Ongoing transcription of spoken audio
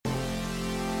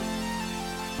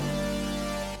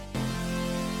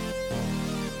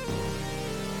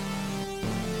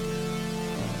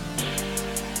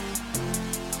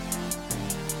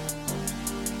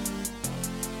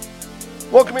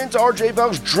Welcome into RJ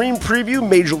Bell's Dream Preview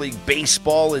Major League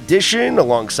Baseball edition.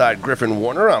 Alongside Griffin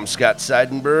Warner, I'm Scott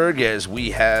Seidenberg, as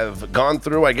we have gone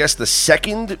through, the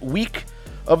second week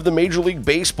of the Major League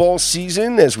Baseball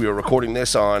season, as we are recording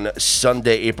this on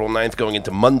Sunday, April 9th, going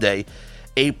into Monday,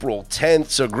 April 10th.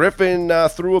 So Griffin,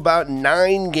 through about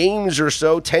 9 games or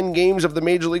so, 10 games of the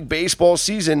Major League Baseball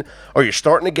season. Are you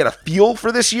starting to get a feel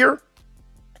for this year?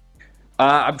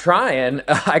 I'm trying.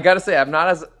 I got to say, I'm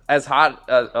not as hot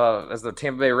as the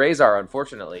Tampa Bay Rays are,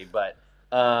 unfortunately. But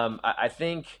I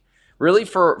think really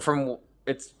from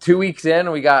it's 2 weeks in,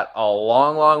 we got a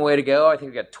long way to go. I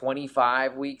think we got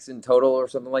 25 weeks in total or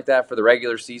something like that for the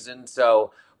regular season.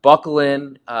 So buckle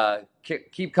in,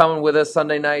 keep coming with us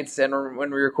Sunday nights and when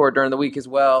we record during the week as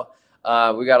well.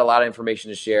 We got a lot of information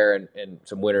to share and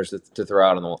some winners to throw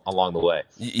out along the way.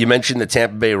 You mentioned the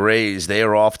Tampa Bay Rays. They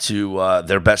are off to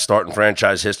their best start in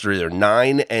franchise history. They're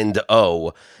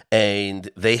 9-0, and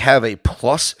they have a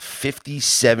plus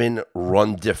 57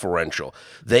 run differential.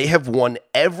 They have won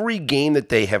every game that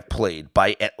they have played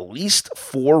by at least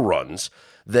 4 runs.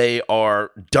 They are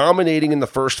dominating in the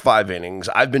first 5 innings.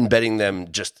 I've been betting them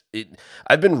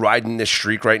I've been riding this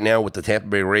streak right now with the Tampa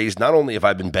Bay Rays. Not only have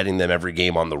I been betting them every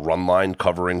game on the run line,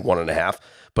 covering 1.5,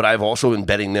 but I've also been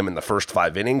betting them in the first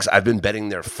 5 innings. I've been betting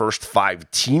their first 5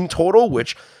 team total,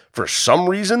 which for some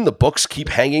reason the books keep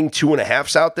hanging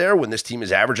 2.5s out there when this team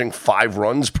is averaging 5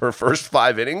 runs per first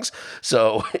 5 innings.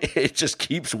 So it just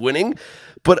keeps winning.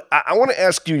 But I want to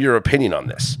ask you your opinion on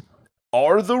this.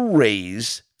 Are the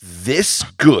Rays this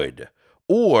good,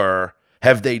 or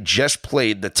have they just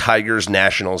played the Tigers,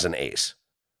 Nationals, and A's?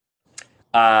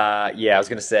 I was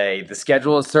going to say the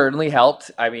schedule has certainly helped.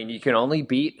 I mean, you can only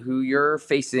beat who you're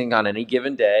facing on any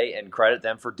given day, and credit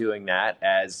them for doing that,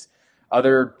 as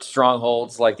other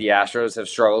strongholds like the Astros have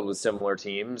struggled with similar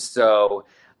teams. So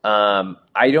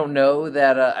I don't know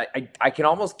that I can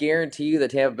almost guarantee you that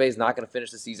Tampa Bay is not going to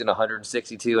finish the season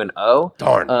 162-0.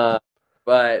 Darn.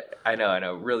 But I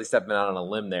know, really stepping out on a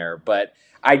limb there. But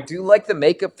I do like the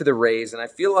makeup for the Rays, and I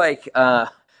feel like I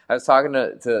was talking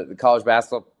to the college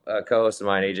basketball co-host of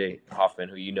mine, AJ Hoffman,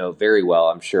 who you know very well,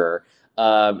 I'm sure.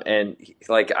 And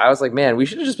I was like, man, we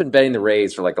should have just been betting the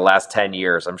Rays for the last 10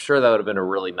 years. I'm sure that would have been a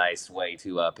really nice way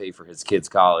to pay for his kids'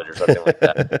 college or something like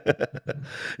that.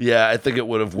 Yeah, I think it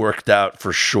would have worked out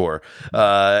for sure.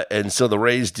 And so the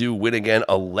Rays do win again,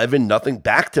 11-0,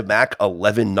 back-to-back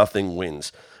 11-0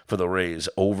 wins for the Rays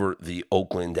over the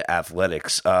Oakland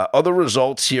Athletics. Other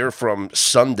results here from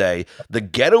Sunday: the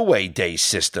Getaway Day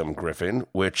system, Griffin,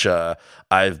 which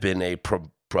I've been a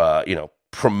promoter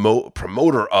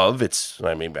of. I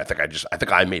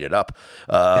think I made it up,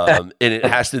 and it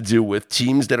has to do with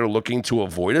teams that are looking to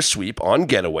avoid a sweep on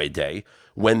Getaway Day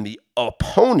when the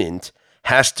opponent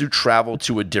has to travel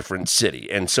to a different city.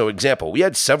 And so, example, we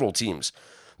had several teams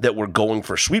that were going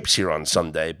for sweeps here on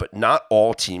Sunday, but not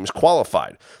all teams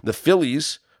qualified. The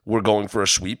Phillies were going for a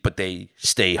sweep, but they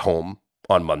stay home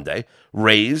on Monday.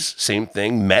 Rays, same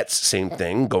thing. Mets, same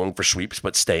thing, going for sweeps,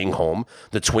 but staying home.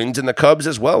 The Twins and the Cubs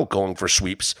as well, going for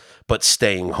sweeps, but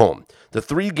staying home. The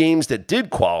 3 games that did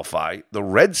qualify, the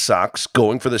Red Sox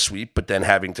going for the sweep, but then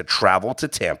having to travel to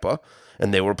Tampa,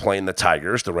 and they were playing the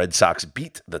Tigers. The Red Sox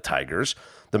beat the Tigers.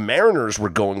 The Mariners were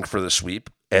going for the sweep,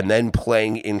 and then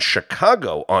playing in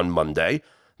Chicago on Monday.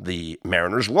 The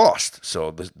Mariners lost,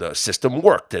 so the system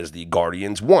worked as the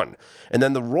Guardians won. And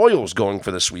then the Royals going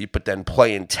for the sweep, but then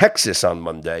play in Texas on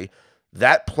Monday.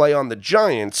 That play on the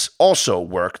Giants also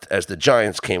worked as the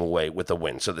Giants came away with a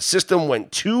win. So the system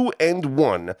went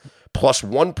 2-1 plus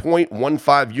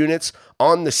 1.15 units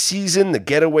on the season. The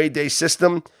Getaway Day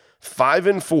system,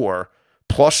 5-4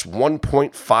 plus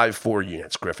 1.54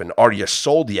 units. Griffin, are you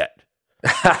sold yet?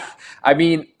 I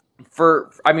mean,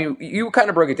 you kind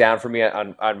of broke it down for me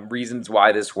on reasons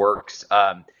why this works.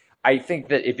 I think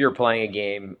that if you're playing a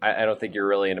game, I don't think you're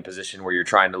really in a position where you're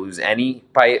trying to lose any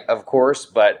bite, of course,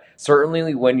 but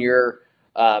certainly when you're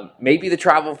maybe the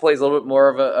travel plays a little bit more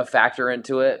of a factor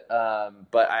into it.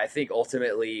 But I think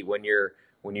ultimately when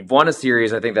you've won a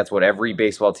series, I think that's what every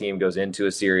baseball team goes into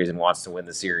a series and wants to win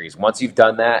the series. Once you've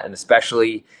done that, and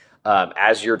especially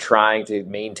as you're trying to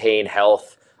maintain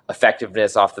health,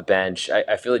 effectiveness off the bench,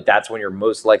 I feel like that's when you're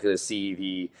most likely to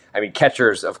see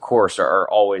catchers, of course, are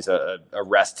always a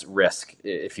rest risk,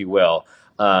 if you will.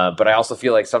 But I also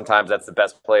feel like sometimes that's the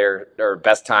best player or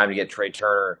best time to get Trey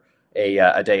Turner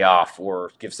a day off,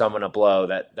 or give someone a blow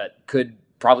that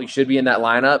probably should be in that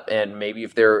lineup. And maybe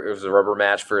if there was a rubber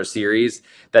match for a series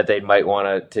that they might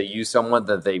want to use someone,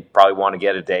 that they probably want to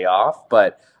get a day off.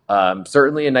 But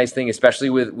certainly a nice thing, especially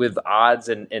with odds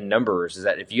and numbers, is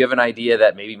that if you have an idea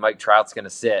that maybe Mike Trout's going to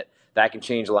sit, that can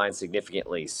change the line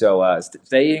significantly. So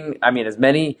staying, I mean, as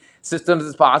many systems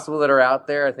as possible that are out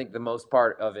there. I think the most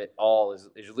part of it all is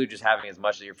really just having as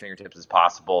much at your fingertips as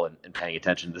possible and paying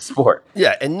attention to the sport.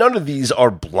 Yeah, and none of these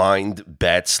are blind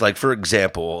bets. Like, for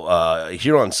example,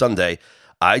 here on Sunday,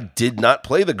 I did not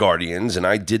play the Guardians and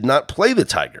I did not play the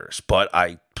Tigers, but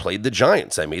I played the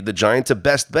Giants. I made the Giants a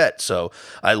best bet. So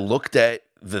I looked at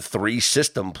the 3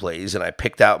 system plays and I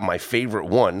picked out my favorite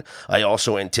one. I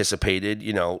also anticipated,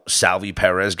 Salvi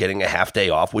Perez getting a half day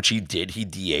off, which he did. He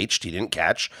DH'd, he didn't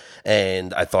catch,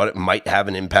 and I thought it might have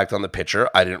an impact on the pitcher.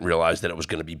 I didn't realize that it was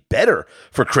going to be better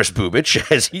for Chris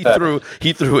Bubich as he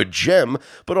threw a gem,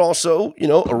 but also,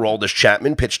 Aroldis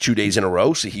Chapman pitched 2 days in a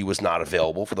row, so he was not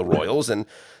available for the Royals, and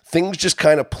things just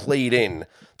kind of played in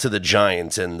to the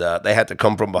Giants, and they had to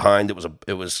come from behind.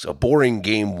 It was a boring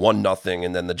game, 1-0,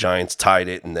 and then the Giants tied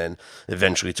it, and then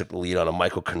eventually took the lead on a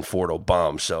Michael Conforto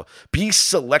bomb. So be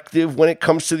selective when it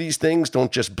comes to these things.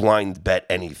 Don't just blind bet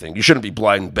anything. You shouldn't be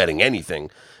blind betting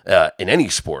anything in any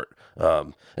sport,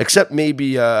 except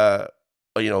maybe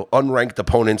unranked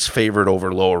opponents favored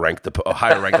over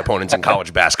higher ranked opponents in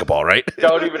college basketball, right?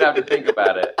 Don't even have to think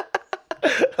about it.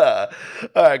 All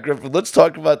right, Griffin, let's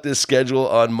talk about this schedule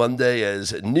on Monday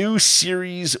as new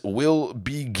series will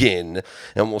begin.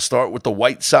 And we'll start with the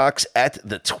White Sox at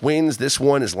the Twins. This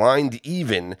one is lined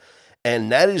even.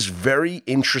 And that is very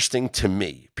interesting to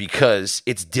me because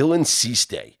it's Dylan Cease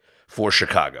Day for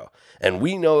Chicago. And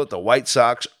we know that the White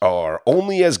Sox are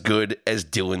only as good as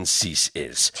Dylan Cease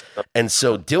is. And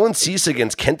so Dylan Cease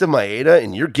against Kenta Maeda,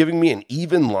 and you're giving me an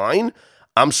even line?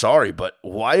 I'm sorry, but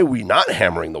why are we not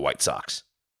hammering the White Sox?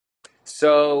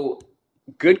 So,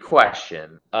 good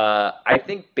question. I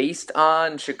think based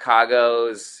on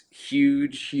Chicago's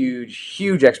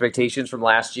huge expectations from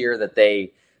last year that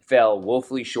they fell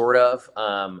woefully short of,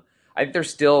 I think there's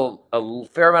still a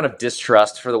fair amount of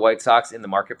distrust for the White Sox in the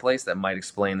marketplace that might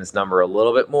explain this number a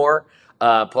little bit more.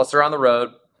 Plus, they're on the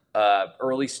road.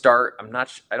 Early start.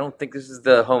 I don't think this is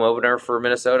the home opener for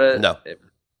Minnesota. No.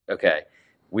 Okay.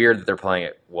 Weird that they're playing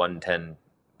at 1:10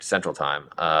 Central Time.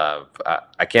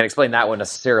 I can't explain that one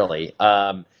necessarily,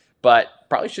 but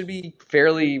probably should be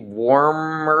fairly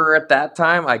warmer at that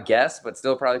time, I guess, but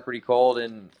still probably pretty cold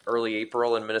in early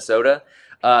April in Minnesota.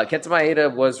 Kenta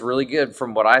Maeda was really good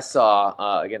from what I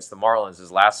saw against the Marlins his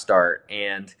last start,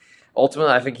 and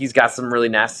ultimately I think he's got some really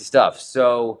nasty stuff.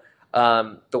 So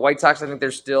the White Sox, I think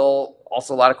there's still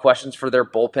also a lot of questions for their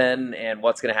bullpen and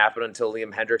what's going to happen until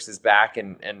Liam Hendricks is back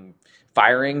and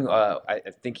firing. I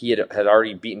think he had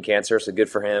already beaten cancer, so good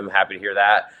for him. Happy to hear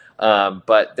that.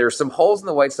 But there's some holes in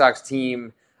the White Sox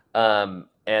team. And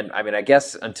I mean, I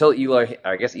guess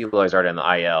Eloy's already on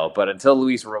the IL, but until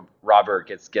Luis Robert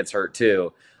gets hurt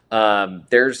too,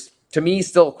 there's, to me,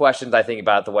 still questions I think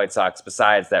about the White Sox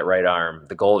besides that right arm,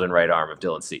 the golden right arm of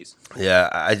Dylan Cease. Yeah,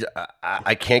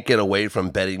 I can't get away from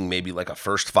betting maybe like a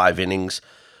first 5 innings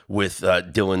with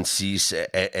Dylan Cease,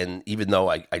 and even though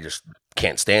I just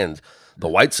can't stand the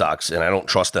White Sox and I don't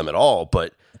trust them at all,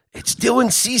 but it's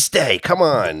Dylan Cease Day. Come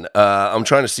on. I'm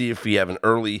trying to see if we have an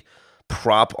early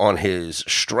prop on his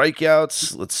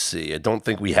strikeouts. Let's see. I don't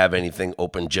think we have anything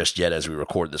open just yet as we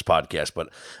record this podcast, but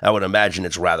I would imagine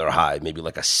it's rather high, maybe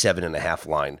like a 7.5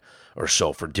 line or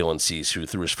so for Dylan Cease, who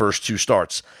through his first 2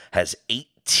 starts has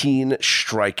 18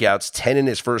 strikeouts, 10 in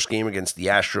his first game against the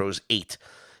Astros, 8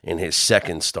 in his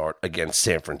second start against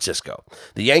San Francisco.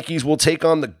 The Yankees will take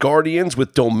on the Guardians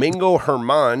with Domingo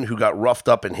Germán, who got roughed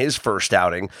up in his first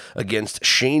outing against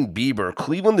Shane Bieber.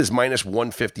 Cleveland is minus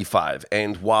 155.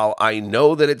 And while I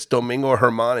know that it's Domingo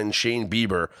Germán and Shane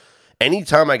Bieber,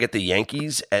 anytime I get the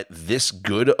Yankees at this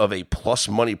good of a plus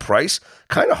money price,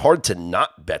 kind of hard to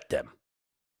not bet them.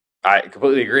 I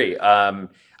completely agree.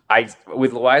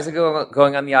 With Loaiza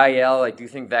going on the IL, I do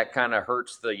think that kind of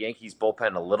hurts the Yankees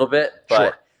bullpen a little bit, but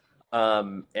Sure.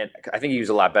 And I think he was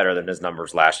a lot better than his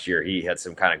numbers last year. He had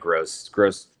some kind of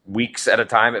gross weeks at a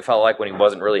time, it felt like, when he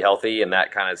wasn't really healthy, and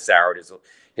that kind of soured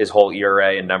his whole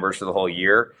ERA and numbers for the whole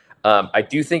year. I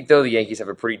do think, though, the Yankees have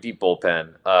a pretty deep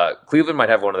bullpen. Cleveland might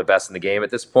have one of the best in the game at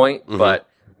this point, but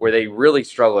where they really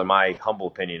struggle, in my humble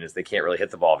opinion, is they can't really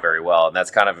hit the ball very well, and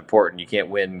that's kind of important. You can't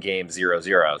win games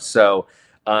 0-0. So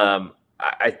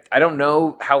I don't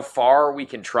know how far we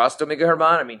can trust Domingo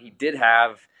Germán. I mean, he did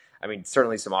have,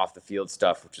 certainly some off the field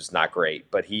stuff, which is not great,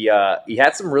 but he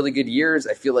had some really good years.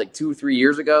 I feel like 2 or 3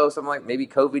 years ago, something like maybe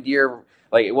COVID year.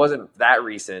 Like, it wasn't that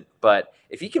recent, but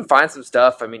if he can find some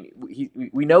stuff,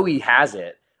 we know he has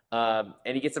it. And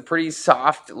he gets a pretty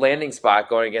soft landing spot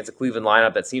going against a Cleveland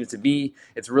lineup that seems to be,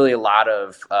 it's really a lot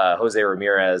of Jose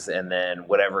Ramirez and then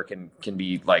whatever can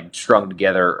be like strung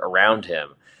together around him.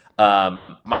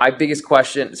 My biggest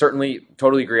question, certainly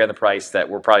totally agree on the price that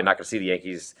we're probably not going to see the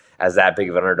Yankees as that big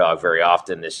of an underdog very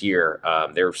often this year.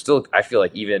 They're still, I feel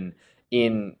like even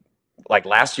in like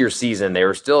last year's season, they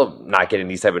were still not getting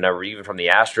these type of numbers, even from the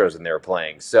Astros when they were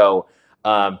playing. So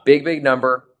big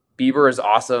number. Bieber is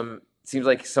awesome. Seems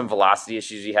like some velocity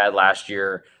issues he had last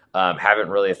year haven't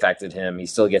really affected him. He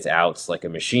still gets outs like a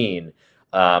machine.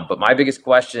 But my biggest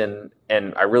question,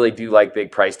 and I really do like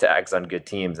big price tags on good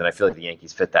teams, and I feel like the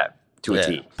Yankees fit that to a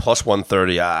T. Plus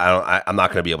 130, I'm not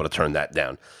going to be able to turn that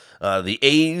down. The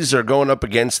A's are going up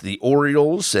against the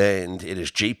Orioles, and it is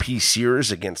J.P.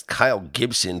 Sears against Kyle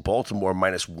Gibson. Baltimore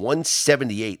minus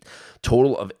 178,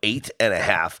 total of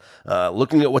 8.5.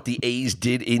 Looking at what the A's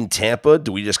did in Tampa,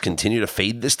 do we just continue to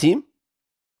fade this team?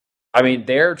 I mean,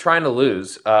 they're trying to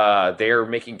lose. They're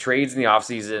making trades in the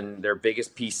offseason. Their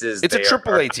biggest pieces. It's a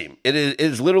AAA team. It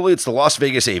is literally, it's the Las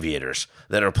Vegas Aviators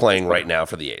that are playing right now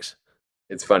for the A's.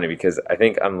 It's funny because I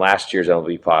think on last year's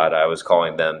MLB pod, I was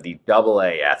calling them the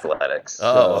AA Athletics.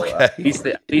 Oh, okay. At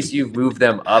least you've moved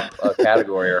them up a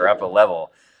category or up a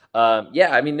level. Yeah,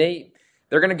 I mean,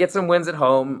 they're going to get some wins at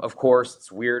home. Of course, it's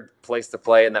a weird place to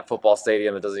play in that football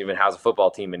stadium that doesn't even house a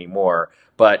football team anymore.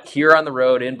 But here on the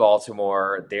road in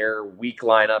Baltimore, their weak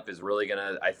lineup is really going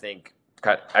to, I think,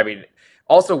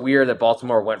 also weird that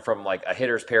Baltimore went from like a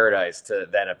hitter's paradise to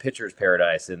then a pitcher's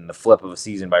paradise in the flip of a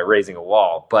season by raising a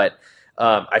wall. But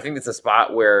I think it's a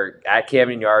spot where at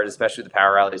Camden Yards, especially the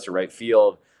power rallies to right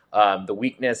field, the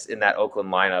weakness in that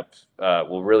Oakland lineup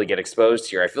will really get exposed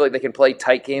here. I feel like they can play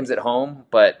tight games at home,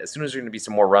 but as soon as there's going to be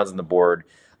some more runs on the board,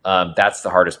 that's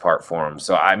the hardest part for them.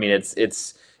 So, I mean,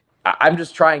 I'm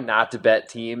just trying not to bet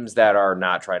teams that are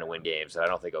not trying to win games. And I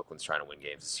don't think Oakland's trying to win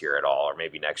games this year at all, or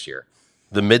maybe next year.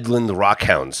 The Midland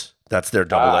Rockhounds. That's their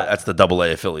double A. That's the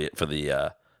AA affiliate for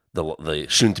the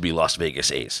soon-to-be Las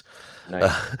Vegas A's.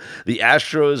 Nice. The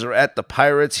Astros are at the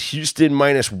Pirates. Houston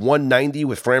minus 190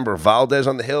 with Framber Valdez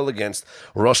on the hill against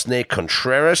Rosne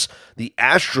Contreras. The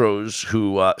Astros,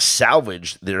 who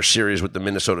salvaged their series with the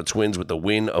Minnesota Twins with the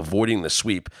win, avoiding the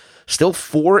sweep, still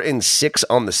 4-6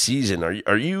 on the season.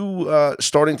 Are you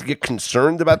starting to get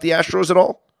concerned about the Astros at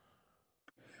all?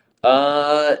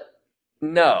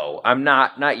 No, I'm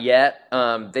not yet.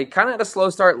 They kind of had a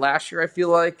slow start last year, I feel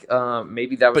like.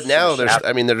 Maybe that was. But now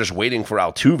they're just waiting for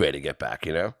Altuve to get back.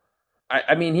 You know.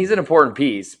 I mean, he's an important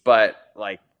piece, but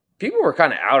like people were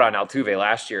kind of out on Altuve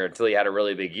last year until he had a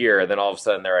really big year, and then all of a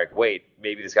sudden they're like, wait,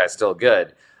 maybe this guy's still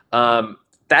good.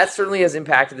 That certainly has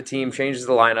impacted the team, changes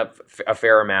the lineup a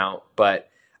fair amount, but.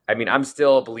 I mean, I'm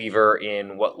still a believer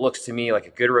in what looks to me like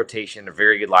a good rotation, a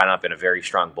very good lineup, and a very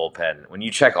strong bullpen. When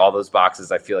you check all those boxes,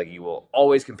 I feel like you will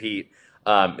always compete,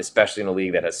 especially in a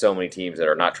league that has so many teams that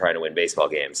are not trying to win baseball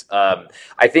games.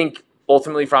 I think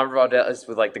ultimately Framber Valdez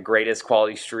with like the greatest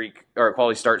quality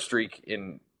start streak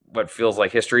in what feels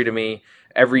like history to me.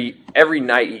 Every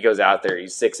night he goes out there,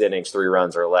 he's 6 innings, 3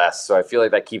 runs or less. So I feel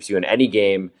like that keeps you in any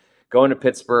game. Going to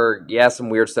Pittsburgh, yeah, some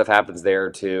weird stuff happens there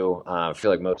too. I feel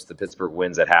like most of the Pittsburgh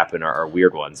wins that happen are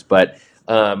weird ones. But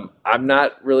I'm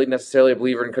not really necessarily a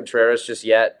believer in Contreras just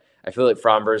yet. I feel like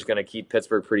Framber is going to keep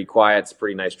Pittsburgh pretty quiet. It's a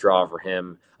pretty nice draw for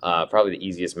him. Probably the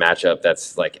easiest matchup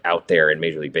that's like out there in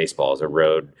Major League Baseball is a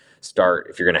road start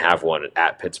if you're going to have one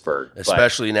at Pittsburgh.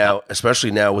 Especially now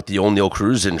with the O'Neal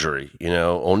Cruz injury. You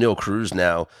know, O'Neal Cruz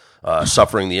now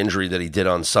suffering the injury that he did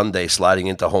on Sunday, sliding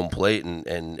into home plate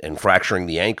and fracturing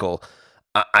the ankle.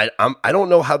 I don't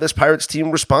know how this Pirates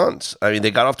team responds. I mean, they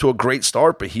got off to a great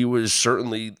start, but he was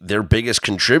certainly their biggest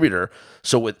contributor.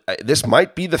 So this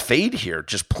might be the fade here,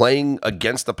 just playing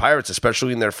against the Pirates,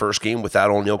 especially in their first game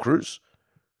without O'Neal Cruz.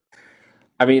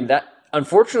 I mean, that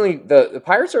unfortunately, the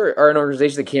Pirates are an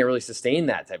organization that can't really sustain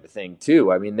that type of thing,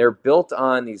 too. I mean, they're built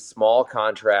on these small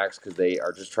contracts because they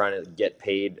are just trying to get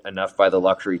paid enough by the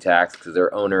luxury tax because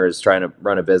their owner is trying to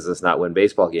run a business, not win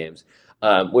baseball games,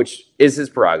 which is his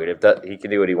prerogative. That he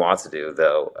can do what he wants to do,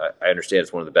 though. I understand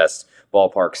it's one of the best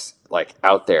ballparks like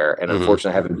out there, and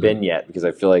unfortunately, I haven't been yet because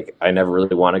I feel like I never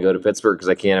really want to go to Pittsburgh because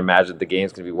I can't imagine the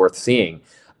game's going to be worth seeing.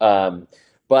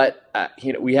 But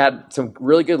we had some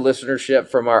really good listenership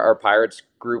from our Pirates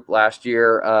group last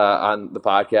year on the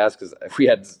podcast because we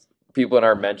had people in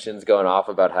our mentions going off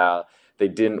about how they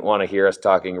didn't want to hear us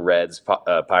talking Reds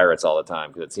Pirates all the time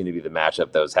because it seemed to be the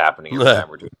matchup that was happening every time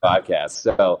we're doing podcasts.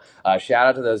 So shout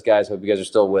out to those guys. Hope you guys are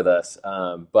still with us.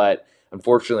 But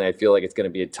unfortunately, I feel like it's going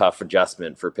to be a tough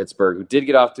adjustment for Pittsburgh, who did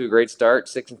get off to a great start.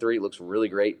 6-3 looks really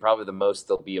great. Probably the most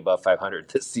they'll be above 500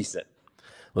 this season.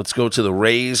 Let's go to the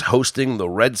Rays hosting the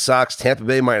Red Sox. Tampa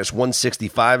Bay minus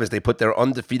 165 as they put their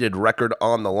undefeated record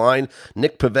on the line.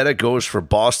 Nick Pivetta goes for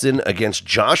Boston against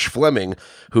Josh Fleming,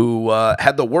 who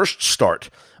had the worst start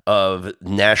of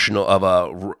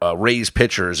Rays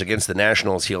pitchers against the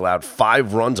Nationals, he allowed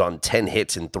 5 runs on 10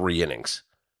 hits in 3 innings.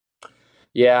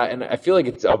 Yeah, and I feel like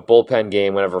it's a bullpen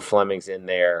game whenever Fleming's in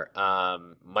there.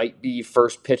 Might be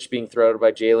first pitch being thrown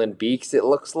by Jalen Beeks, it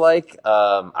looks like.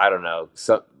 I don't know.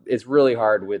 So it's really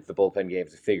hard with the bullpen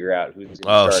games to figure out who's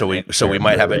going to start. So we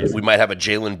might have a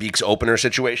Jalen Beeks opener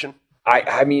situation.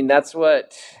 I mean, that's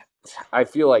what I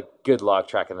feel like. Good luck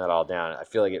tracking that all down. I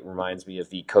feel like it reminds me of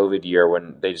the COVID year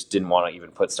when they just didn't want to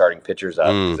even put starting pitchers up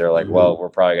because they're like, well, we're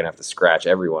probably going to have to scratch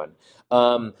everyone.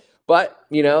 But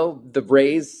the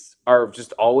Rays are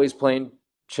just always playing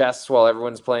chess while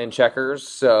everyone's playing checkers.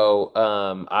 So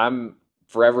I'm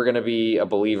forever going to be a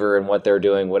believer in what they're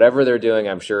doing. Whatever they're doing,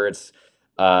 I'm sure it's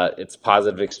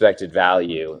positive expected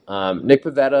value. Nick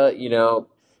Pivetta,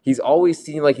 he's always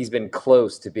seemed like he's been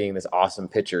close to being this awesome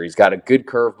pitcher. He's got a good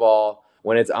curveball.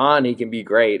 When it's on, he can be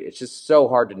great. It's just so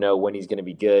hard to know when he's going to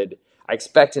be good. I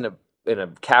expect in a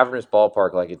cavernous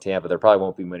ballpark like in Tampa, there probably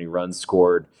won't be many runs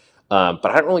scored. But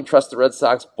I don't really trust the Red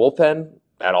Sox bullpen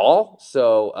at all.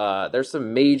 So there's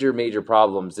some major, major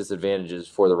problems, disadvantages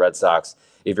for the Red Sox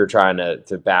if you're trying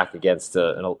to back against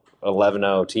an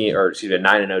 11-0 team, or excuse me, a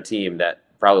 9-0 team that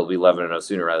probably 11-0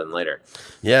 sooner rather than later.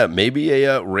 Yeah, maybe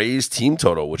a Rays team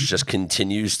total, which just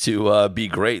continues to be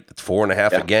great. It's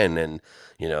 4.5 again, and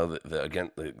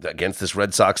against this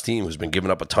Red Sox team who's been giving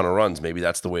up a ton of runs, maybe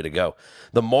that's the way to go.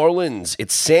 The Marlins,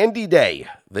 it's Sandy Day.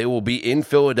 They will be in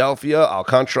Philadelphia.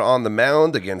 Alcantara on the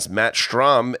mound against Matt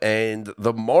Strahm, and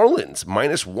the Marlins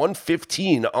minus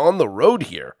 115 on the road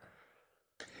here.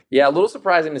 Yeah, a little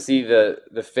surprising to see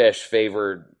the Fish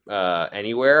favored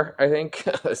anywhere, I think,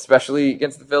 especially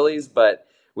against the Phillies. But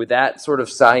with that sort of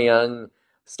Cy Young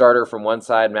starter from one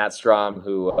side, Matt Strahm,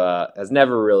 who has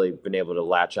never really been able to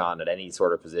latch on at any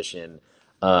sort of position.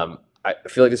 I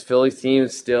feel like this Phillies team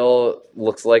still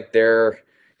looks like they're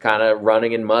kind of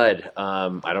running in mud.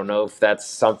 I don't know if that's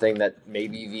something that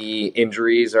maybe the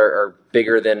injuries are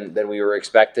bigger than we were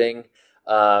expecting.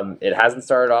 It hasn't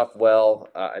started off well.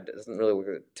 It doesn't really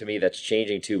look to me that's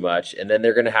changing too much. And then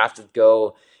they're going to have to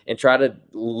go and try to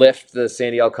lift the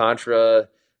Sandy Alcantara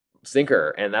sinker,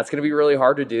 and that's going to be really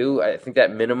hard to do. I think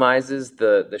that minimizes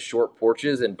the short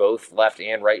porches in both left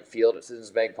and right field at Citizens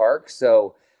Bank Park.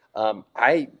 So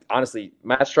I honestly,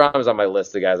 Matt Strahm is on my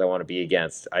list of guys I want to be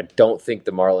against. I don't think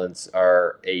the Marlins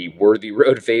are a worthy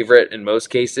road favorite in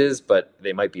most cases, but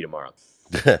they might be tomorrow.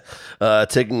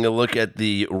 Taking a look at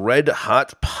the red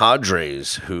hot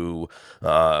Padres, who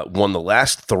won the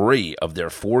last 3 of their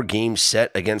 4-game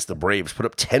set against the Braves, put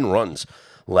up 10 runs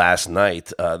last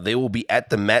night. They will be at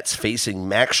the Mets facing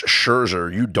Max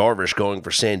Scherzer, Yu Darvish going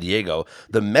for San Diego.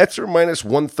 The Mets are minus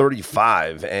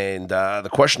 135, and the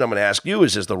question I'm going to ask you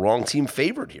is the wrong team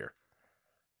favored here?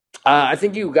 I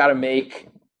think you got to make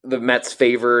the Mets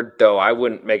favored, though I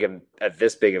wouldn't make them at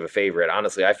this big of a favorite.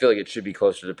 Honestly, I feel like it should be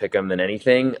closer to pick them than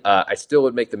anything. I still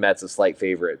would make the Mets a slight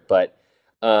favorite, but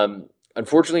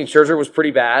unfortunately, Scherzer was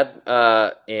pretty bad,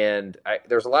 and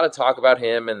there's a lot of talk about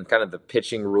him and kind of the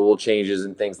pitching rule changes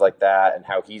and things like that, and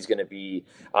how he's going to be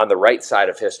on the right side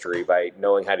of history by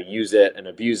knowing how to use it and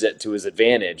abuse it to his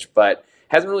advantage. But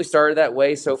hasn't really started that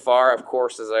way so far. Of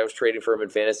course, as I was trading for him in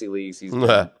fantasy leagues, he's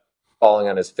been falling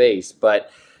on his face.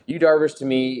 But Yu Darvish, to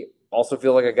me, also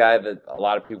feel like a guy that a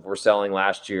lot of people were selling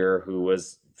last year who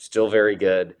was still very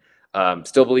good.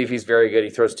 Still believe he's very good. He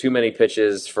throws too many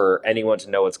pitches for anyone to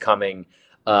know what's coming.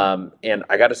 And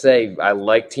I got to say, I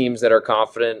like teams that are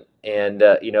confident. And,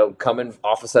 coming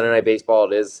off of Sunday Night Baseball,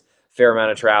 it is a fair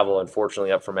amount of travel,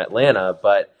 unfortunately, up from Atlanta.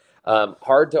 But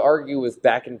hard to argue with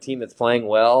backing a team that's playing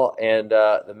well. And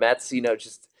the Mets,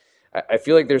 I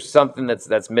feel like there's something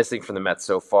that's missing from the Mets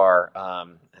so far.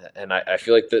 And I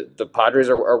feel like the Padres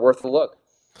are worth a look.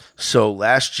 So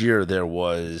last year there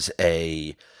was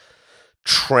a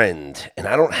trend, and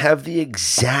I don't have the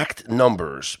exact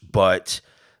numbers, but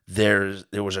there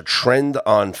was a trend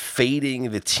on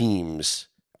fading the teams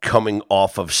coming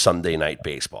off of Sunday Night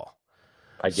Baseball.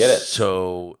 I get it.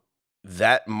 So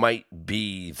that might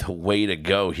be the way to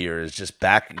go here, is just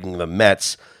backing the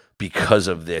Mets because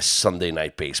of this Sunday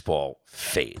Night Baseball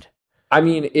fade. I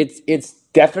mean, it's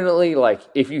definitely, like,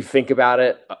 if you think about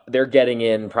it, they're getting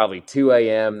in probably 2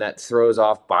 a.m. That throws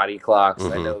off body clocks.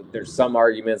 Mm-hmm. I know there's some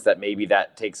arguments that maybe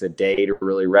that takes a day to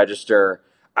really register.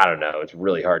 I don't know. It's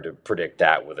really hard to predict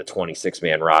that with a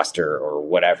 26-man roster or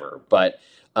whatever. But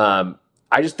I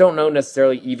just don't know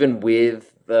necessarily, even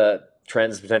with the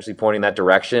trends potentially pointing that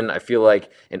direction. I feel like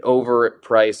an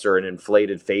overpriced or an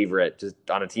inflated favorite just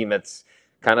on a team that's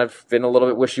kind of been a little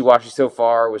bit wishy-washy so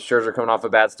far with Scherzer coming off a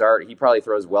bad start. He probably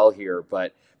throws well here,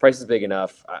 but price is big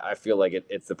enough. I feel like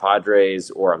it's the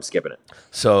Padres or I'm skipping it.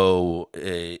 So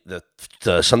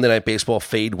the Sunday Night Baseball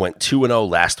fade went 2-0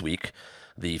 last week.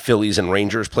 The Phillies and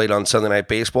Rangers played on Sunday Night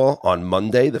Baseball. On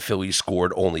Monday, the Phillies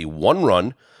scored only 1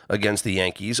 run against the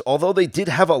Yankees, although they did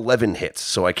have 11 hits,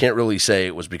 so I can't really say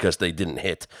it was because they didn't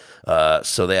hit.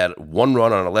 So they had 1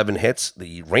 run on 11 hits.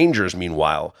 The Rangers,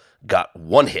 meanwhile, got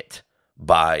 1 hit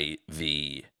by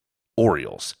the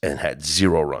Orioles and had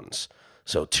 0 runs.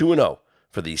 So 2-0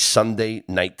 for the Sunday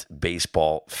Night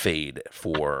Baseball fade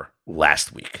for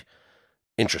last week.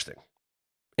 Interesting.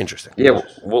 Yeah,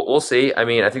 we'll see. I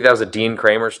mean, I think that was a Dean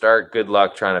Kramer start. Good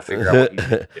luck trying to figure out what he's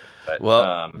going to do. But,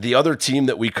 well, the other team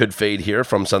that we could fade here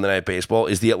from Sunday Night Baseball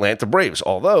is the Atlanta Braves,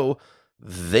 although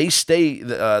they're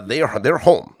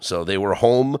home. So they were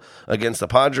home against the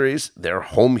Padres. They're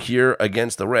home here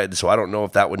against the Reds. So I don't know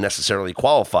if that would necessarily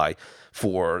qualify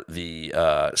for the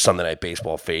Sunday Night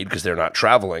Baseball fade because they're not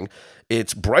traveling.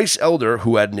 It's Bryce Elder,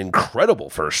 who had an incredible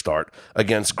first start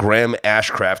against Graham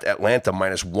Ashcraft, Atlanta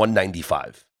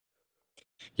 -195.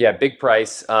 Yeah, big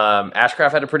price.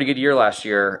 Ashcraft had a pretty good year last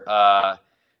year.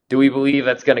 Do we believe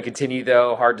that's going to continue,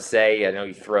 though? Hard to say. I know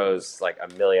he throws like a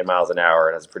million miles an hour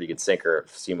and has a pretty good sinker. It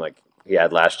seemed like he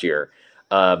had last year.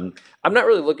 I'm not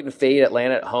really looking to fade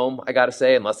Atlanta at home, I got to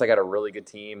say, unless I got a really good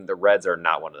team. The Reds are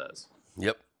not one of those.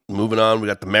 Yep. Moving on, we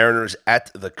got the Mariners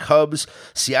at the Cubs.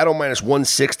 Seattle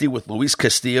 -160 with Luis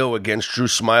Castillo against Drew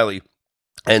Smyly.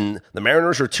 And the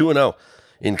Mariners are 2-0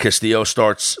 in Castillo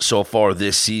starts so far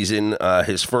this season.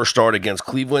 His first start against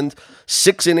Cleveland,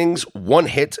 6 innings, 1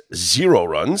 hit, 0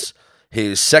 runs.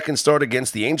 His second start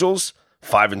against the Angels,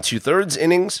 5 2/3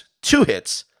 innings, 2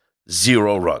 hits,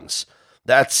 0 runs.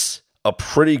 That's a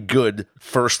pretty good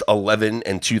first 11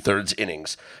 2/3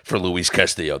 innings for Luis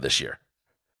Castillo this year.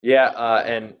 Yeah,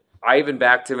 and I even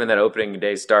backed him in that opening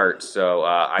day start, so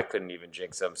I couldn't even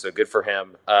jinx him. So good for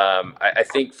him. I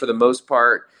think for the most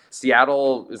part,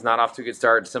 Seattle is not off to a good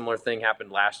start. Similar thing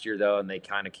happened last year, though, and they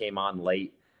kind of came on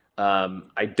late.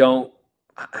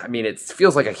 It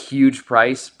feels like a huge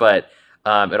price, but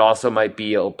it also might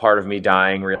be a part of me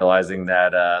dying, realizing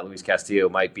that Luis Castillo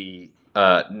might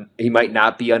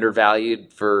not be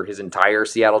undervalued for his entire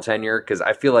Seattle tenure, because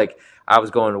I feel like I was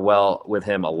going well with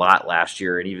him a lot last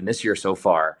year and even this year so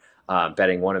far,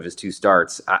 betting one of his 2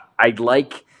 starts. I'd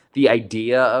like the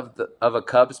idea of a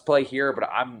Cubs play here, but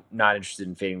I'm not interested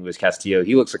in fading Luis Castillo.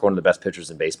 He looks like one of the best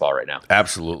pitchers in baseball right now.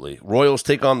 Absolutely. Royals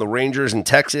take on the Rangers in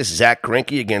Texas. Zach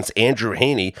Greinke against Andrew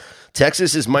Heaney.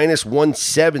 Texas is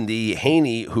 -170.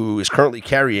 Heaney, who is currently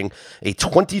carrying a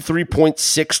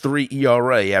 23.63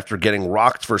 ERA after getting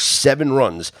rocked for 7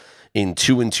 runs in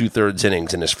 2 2/3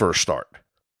 innings in his first start.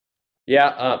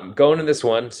 Yeah, going to this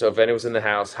one, so if anyone's in the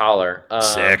house, holler.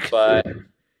 Sick. But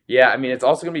yeah, I mean, it's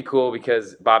also going to be cool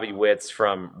because Bobby Witt's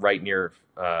from right near,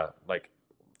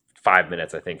 5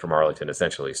 minutes, I think, from Arlington,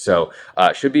 essentially. So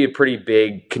should be a pretty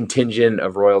big contingent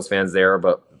of Royals fans there.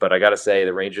 But I got to say,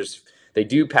 the Rangers, they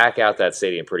do pack out that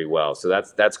stadium pretty well. So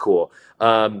that's cool.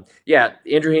 Andrew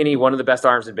Heaney, one of the best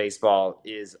arms in baseball,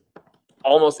 is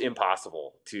almost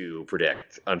impossible to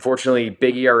predict. Unfortunately,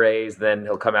 big ERAs, then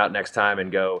he'll come out next time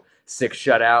and go 6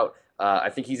 shutout.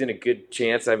 I think he's in a good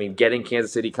chance. I mean, getting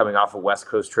Kansas City coming off a West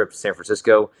Coast trip to San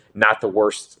Francisco, not the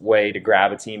worst way to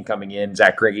grab a team coming in.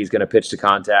 Zach Greinke is going to pitch to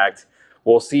contact.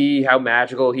 We'll see how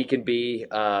magical he can be.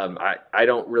 I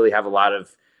don't really have a lot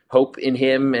of hope in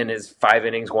him and his 5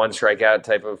 innings, 1 strikeout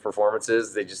type of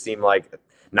performances. They just seem like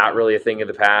not really a thing in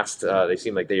the past. They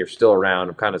seem like they are still around.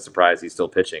 I'm kind of surprised he's still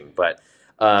pitching. But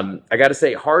I got to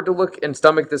say, hard to look and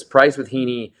stomach this price with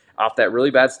Heaney off that really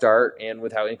bad start and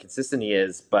with how inconsistent he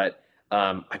is. But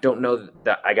I don't know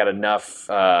that I got enough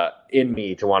in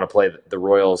me to want to play the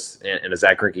Royals and a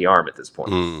Zach Greinke arm at this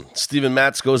point. Steven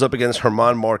Matz goes up against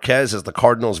German Marquez as the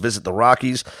Cardinals visit the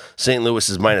Rockies. St. Louis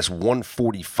is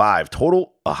 -145.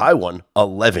 Total, a high one,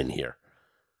 11 here.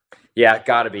 Yeah,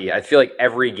 got to be. I feel like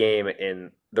every game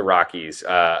in the Rockies,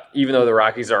 even though the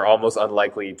Rockies are almost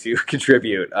unlikely to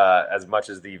contribute as much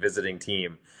as the visiting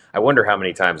team, I wonder how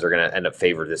many times they're going to end up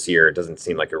favored this year. It doesn't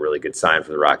seem like a really good sign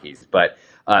for the Rockies. But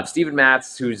Steven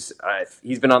Matz,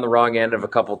 he's been on the wrong end of a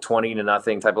couple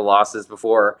 20-0 type of losses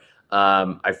before.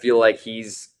 I feel like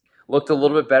he's looked a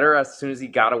little bit better as soon as he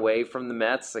got away from the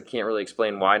Mets. I can't really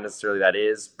explain why necessarily that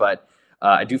is, but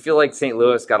I do feel like St.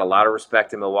 Louis got a lot of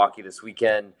respect in Milwaukee this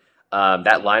weekend.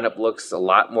 That lineup looks a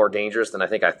lot more dangerous than I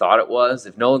think I thought it was.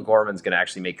 If Nolan Gorman's going to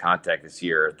actually make contact this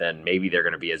year, then maybe they're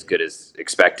going to be as good as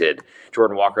expected.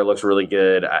 Jordan Walker looks really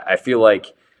good. I feel like,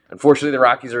 unfortunately, the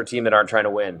Rockies are a team that aren't trying to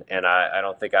win, and I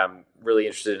don't think I'm really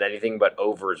interested in anything but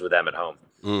overs with them at home.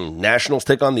 Nationals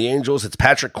take on the Angels. It's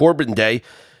Patrick Corbin Day.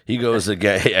 He goes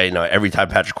again. Every time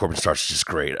Patrick Corbin starts, it's just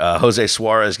great. Jose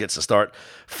Suarez gets the start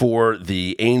for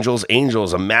the Angels.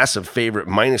 Angels, a massive favorite,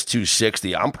 minus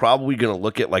 260. I'm probably going to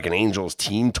look at like an Angels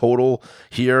team total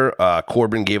here.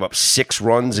 Corbin gave up 6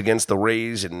 runs against the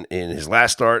Rays in his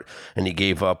last start, and he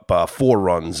gave up 4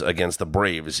 runs against the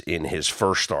Braves in his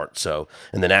first start. So,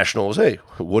 and the Nationals, hey,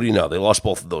 what do you know? They lost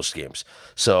both of those games.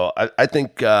 So I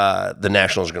think the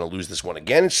Nationals are going to lose this one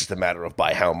again. It's just a matter of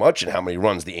by how much and how many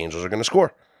runs the Angels are going to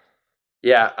score.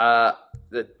 Yeah,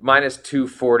 the minus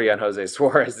 240 on Jose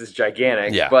Suarez is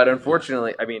gigantic. Yeah. But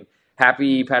unfortunately, I mean,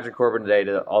 happy Patrick Corbin Day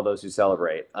to all those who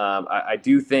celebrate. I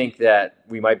do think that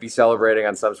we might be celebrating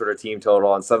on some sort of team total,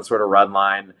 on some sort of run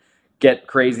line. Get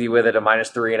crazy with it, a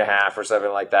minus 3.5 or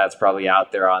something like that's probably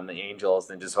out there on the Angels,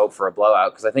 and just hope for a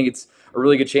blowout, because I think it's a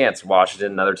really good chance.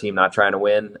 Washington, another team not trying to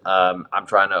win. I'm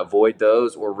trying to avoid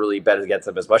those or really bet against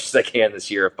them as much as I can this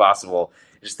year if possible.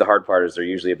 Just the hard part is they're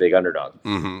usually a big underdog.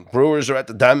 Mm-hmm. Brewers are at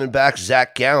the Diamondbacks.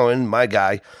 Zach Gallen, my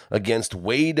guy, against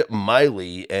Wade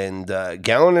Miley, and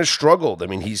Gallen has struggled. I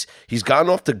mean, he's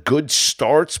gotten off to good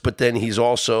starts, but then he's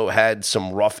also had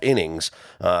some rough innings.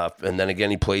 And then again,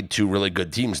 he played 2 really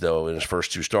good teams though in his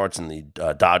first 2 starts, in the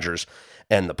Dodgers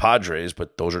and the Padres.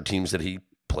 But those are teams that he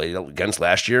played against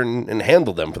last year and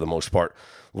handled them for the most part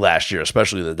last year,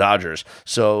 especially the Dodgers.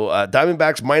 So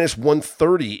Diamondbacks minus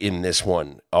 130 in this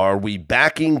one. Are we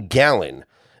backing Gallen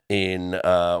in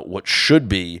what should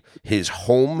be his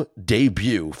home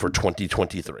debut for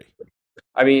 2023?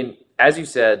 I mean, as you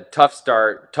said, tough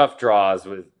start, tough draws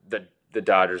with the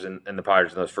Dodgers and the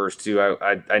Padres in those first 2.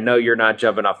 I know you're not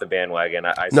jumping off the bandwagon.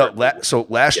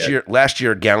 Last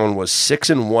year Gallen was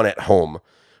 6-1 at home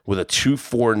with a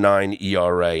 2.49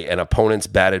 ERA, and opponents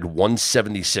batted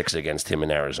 176 against him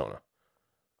in Arizona.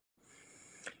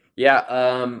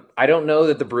 Yeah, I don't know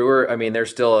that the Brewer, I mean, they're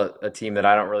still a team that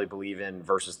I don't really believe in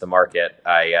versus the market.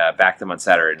 I backed them on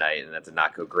Saturday night, and that did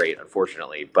not go great,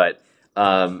 unfortunately. But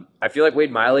I feel like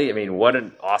Wade Miley, I mean, what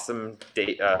an awesome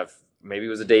day. Maybe it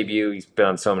was a debut. He's been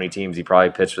on so many teams. He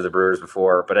probably pitched for the Brewers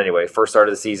before. But anyway, first start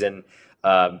of the season,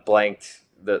 blanked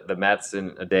the Mets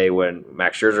in a day when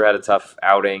Max Scherzer had a tough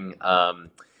outing.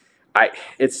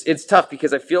 It's tough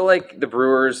because I feel like the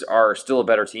Brewers are still a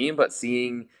better team, but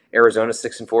seeing Arizona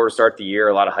 6-4 to start the year,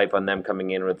 a lot of hype on them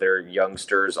coming in with their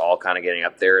youngsters all kind of getting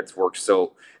up there. It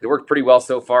worked pretty well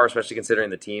so far, especially considering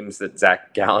the teams that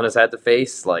Zach Gallen has had to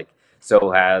face. Like,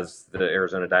 so has the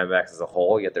Arizona Diamondbacks as a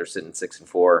whole, yet they're sitting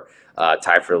 6-4,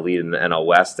 tied for the lead in the NL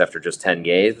West after just 10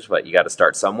 games, but you got to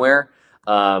start somewhere.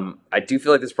 I do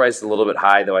feel like this price is a little bit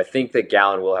high, though. I think that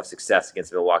Gallen will have success against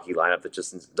the Milwaukee lineup that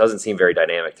just doesn't seem very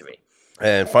dynamic to me.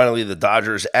 And finally, the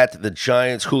Dodgers at the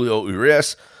Giants. Julio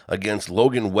Urias against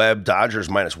Logan Webb. Dodgers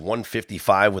minus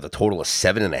 155 with a total of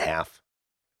 7.5.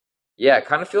 Yeah, it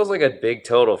kind of feels like a big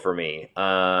total for me.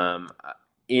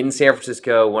 In San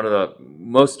Francisco, one of the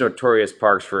most notorious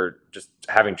parks for just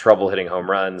having trouble hitting home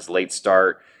runs, late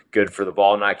start, good for the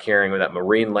ball not carrying with that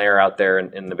marine layer out there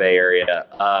in the Bay Area.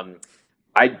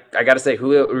 I got to say,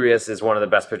 Julio Urias is one of the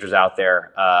best pitchers out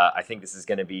there. I think this is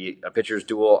going to be a pitcher's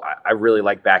duel. I really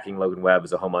like backing Logan Webb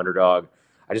as a home underdog.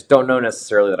 I just don't know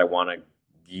necessarily that I want to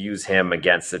use him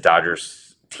against the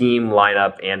Dodgers team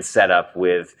lineup and setup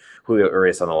with Julio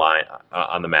Urias on the line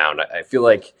on the mound. I feel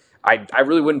like I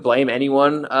really wouldn't blame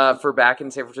anyone for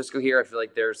backing San Francisco here. I feel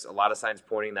like there's a lot of signs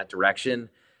pointing in that direction.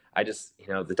 I just,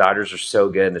 the Dodgers are so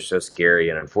good and they're so scary.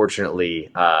 And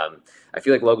unfortunately, I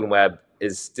feel like Logan Webb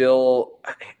is still,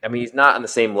 I mean, he's not on the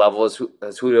same level as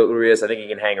Julio Urias. I think he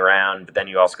can hang around, but then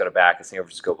you also got to back a San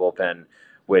Francisco bullpen,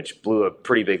 which blew a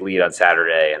pretty big lead on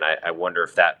Saturday. And I wonder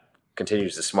if that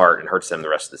continues to smart and hurts them the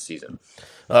rest of the season.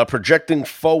 Projecting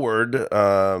forward,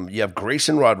 you have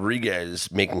Grayson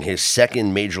Rodriguez making his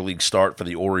second major league start for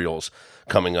the Orioles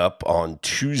coming up on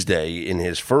Tuesday. In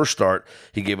his first start,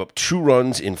 he gave up 2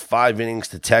 runs in 5 innings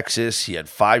to Texas. He had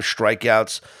 5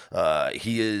 strikeouts.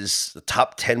 He is the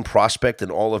top 10 prospect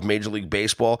in all of Major League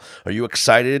Baseball. Are you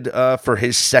excited for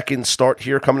his second start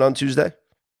here coming on Tuesday?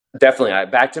 Definitely. I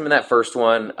backed him in that first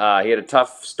one. He had a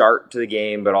tough start to the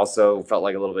game, but also felt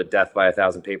like a little bit death by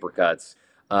 1,000 paper cuts.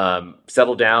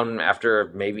 Settled down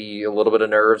after maybe a little bit of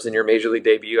nerves in your Major League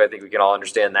debut. I think we can all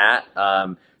understand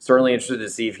that. Certainly interested to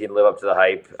see if he can live up to the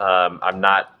hype. I'm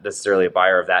not necessarily a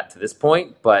buyer of that to this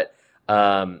point, but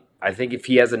I think if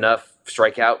he has enough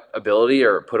strikeout ability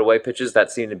or put away pitches, that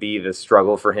seemed to be the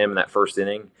struggle for him in that first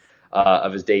inning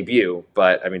of his debut.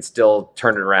 But I mean, still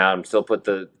turned it around, still put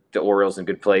the Orioles in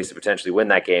good place to potentially win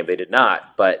that game. They did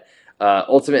not, but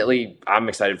ultimately, I'm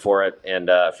excited for it, and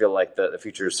I feel like the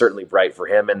future is certainly bright for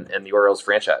him and the Orioles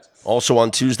franchise. Also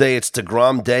on Tuesday, it's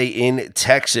DeGrom Day in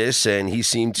Texas, and he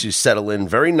seemed to settle in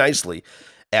very nicely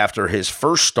after his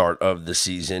first start of the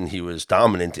season. He was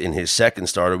dominant in his second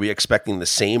start. Are we expecting the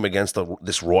same against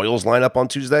this Royals lineup on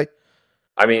Tuesday?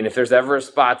 I mean, if there's ever a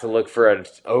spot to look for an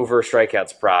over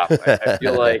strikeouts prop, I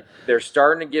feel like they're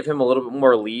starting to give him a little bit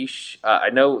more leash. I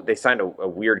know they signed a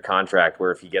weird contract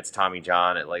where if he gets Tommy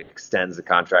John, it like extends the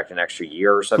contract an extra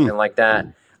year or something like that.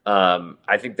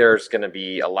 I think there's going to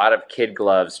be a lot of kid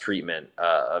gloves treatment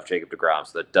of Jacob deGrom,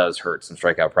 so that does hurt some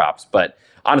strikeout props. But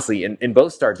honestly, in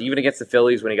both starts, even against the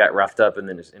Phillies when he got roughed up in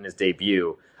his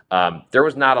debut, there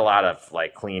was not a lot of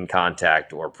like clean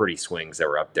contact or pretty swings that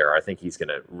were up there. I think he's going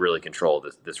to really control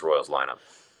this Royals lineup.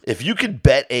 If you could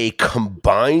bet a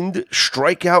combined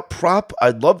strikeout prop,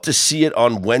 I'd love to see it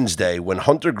on Wednesday when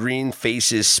Hunter Green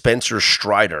faces Spencer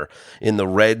Strider in the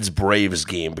Reds-Braves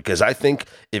game, because I think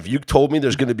if you told me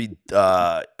there's going to be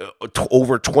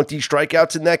over 20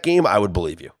 strikeouts in that game, I would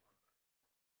believe you.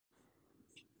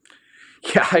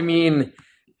 Yeah, I mean,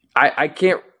 I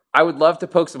can't. I would love to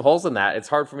poke some holes in that. It's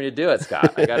hard for me to do it,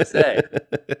 Scott. I got to say.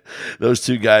 Those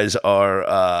two guys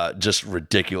are just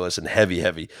ridiculous and heavy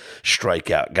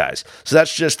strikeout guys. So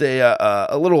that's just a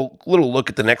little look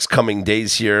at the next coming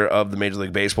days here of the Major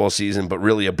League Baseball season, but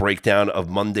really a breakdown of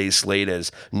Monday's slate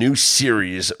as new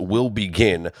series will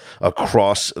begin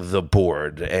across the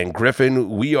board. And Griffin,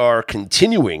 we are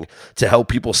continuing to help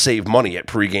people save money at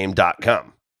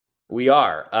pregame.com. We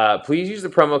are. Please use the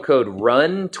promo code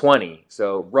RUN20.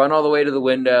 So run all the way to the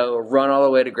window, run all the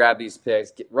way to grab these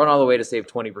picks, run all the way to save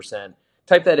 20%.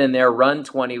 Type that in there,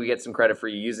 RUN20. We get some credit for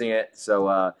you using it.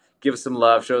 So give us some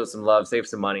love, show us some love, save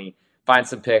some money, find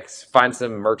some picks, find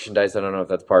some merchandise. I don't know if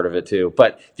that's part of it too.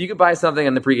 But if you could buy something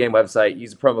on the pregame website,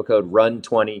 use the promo code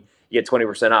RUN20. You get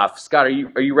 20% off. Scott, are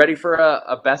you ready for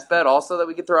a best bet also that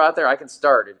we could throw out there? I can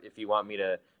start if you want me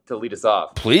to lead us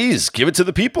off. Please, give it to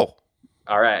the people.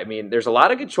 All right. I mean, there's a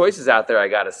lot of good choices out there, I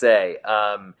got to say.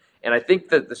 And I think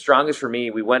that the strongest for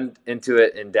me, we went into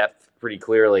it in depth pretty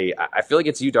clearly. I feel like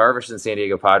it's Yu Darvish and San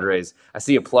Diego Padres. I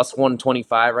see a plus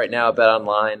 125 right now at Bet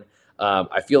Online.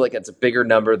 I feel like it's a bigger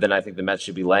number than I think the Mets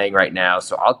should be laying right now.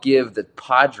 So I'll give the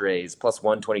Padres plus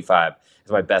 125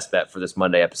 as my best bet for this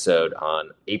Monday episode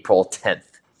on April 10th.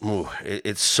 Ooh,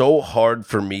 it's so hard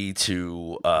for me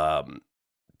to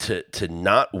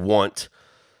not want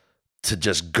to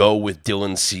just go with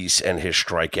Dylan Cease and his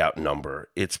strikeout number.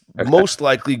 It's most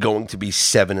likely going to be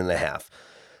 7.5.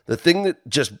 The thing that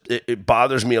just it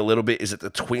bothers me a little bit is that the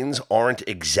Twins aren't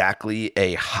exactly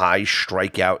a high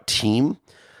strikeout team,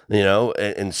 you know,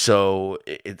 and so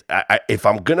if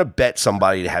I'm going to bet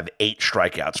somebody to have 8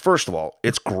 strikeouts, first of all,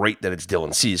 it's great that it's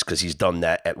Dylan Cease because he's done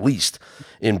that at least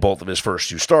in both of his first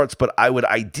 2 starts, but I would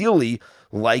ideally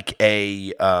like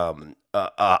a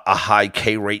high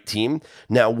K rate team.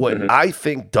 Now, what I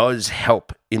think does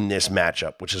help in this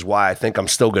matchup, which is why I think I'm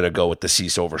still going to go with the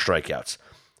Cease over strikeouts,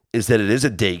 is that it is a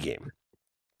day game.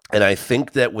 And I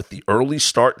think that with the early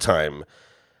start time,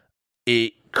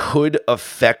 it could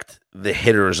affect the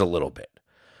hitters a little bit.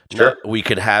 Sure. Now, we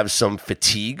could have some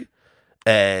fatigue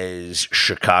as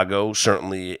Chicago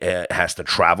certainly has to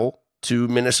travel to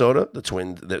Minnesota. The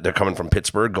Twins, they're coming from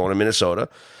Pittsburgh, going to Minnesota.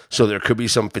 So there could be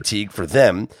some fatigue for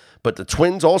them. But the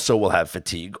Twins also will have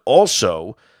fatigue.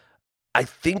 Also, I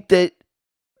think that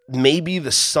maybe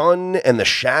the sun and the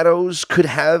shadows could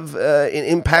have an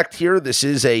impact here. This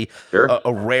is a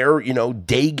rare,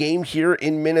 day game here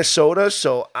in Minnesota.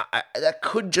 So that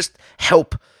could just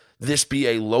help this be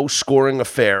a low-scoring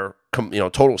affair,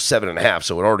 total 7.5.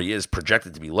 So it already is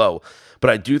projected to be low.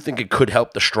 But I do think it could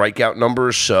help the strikeout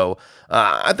numbers. So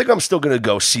I think I'm still going to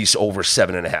go Cease over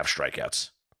 7.5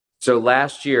 strikeouts. So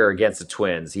last year against the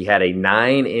Twins, he had a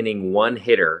 9-inning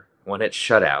one-hit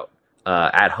shutout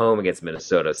at home against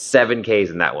Minnesota. 7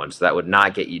 Ks in that one, so that would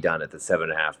not get you done at the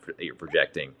 7.5 that you're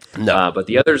projecting. No. But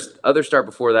the other start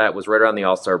before that was right around the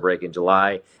All-Star break in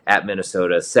July at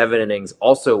Minnesota. 7 innings,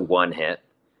 also 1 hit,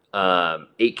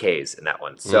 8 Ks in that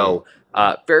one. So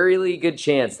fairly good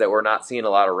chance that we're not seeing a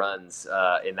lot of runs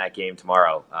in that game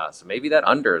tomorrow. So maybe that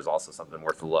under is also something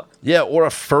worth a look. Yeah, or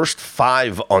a first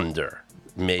 5 under.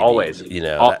 Maybe. Always. You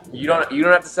don't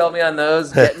have to sell me on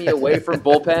those. Get me away from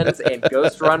bullpens and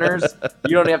ghost runners.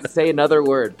 You don't have to say another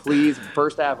word. Please,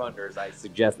 first half unders. I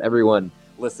suggest everyone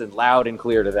listen loud and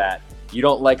clear to that. You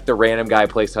don't like the random guy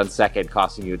placed on second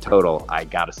costing you a total, I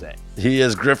gotta say. He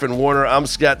is Griffin Warner. I'm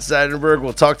Scott Seidenberg.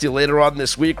 We'll talk to you later on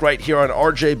this week right here on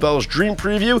RJ Bell's Dream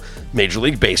Preview, Major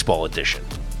League Baseball edition.